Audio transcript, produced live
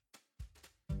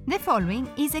The following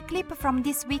is a clip from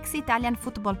this week's Italian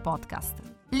football podcast.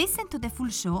 Listen to the full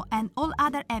show and all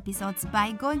other episodes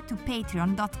by going to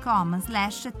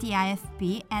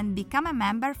patreon.com/TIFP and become a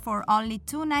member for only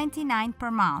 $2.99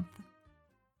 per month.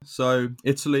 So,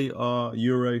 Italy are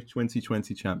Euro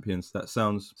 2020 champions. That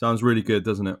sounds really good,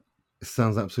 doesn't it? It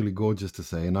sounds absolutely gorgeous to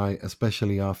say, and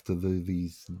especially after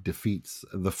these defeats,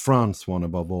 the France one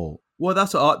above all. Well,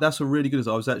 that's a really good.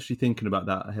 I was actually thinking about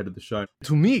that ahead of the show.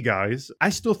 To me, guys,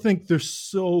 I still think there's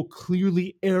so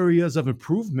clearly areas of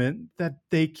improvement that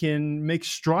they can make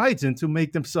strides in to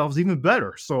make themselves even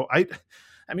better. So, I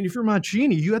mean, if you're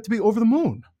Mancini, you have to be over the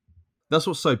moon. That's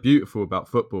what's so beautiful about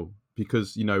football,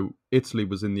 because, Italy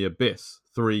was in the abyss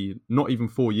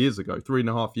 3.5 years ago,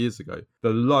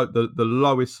 the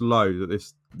lowest low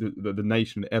that the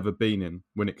nation had ever been in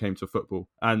when it came to football.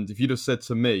 And if you'd have said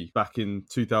to me back in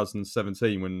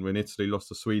 2017 when Italy lost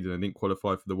to Sweden and didn't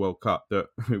qualify for the World Cup that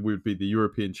we would be the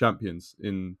European champions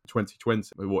in 2020,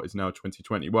 what is now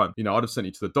 2021, I'd have sent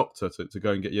you to the doctor to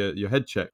go and get your head checked.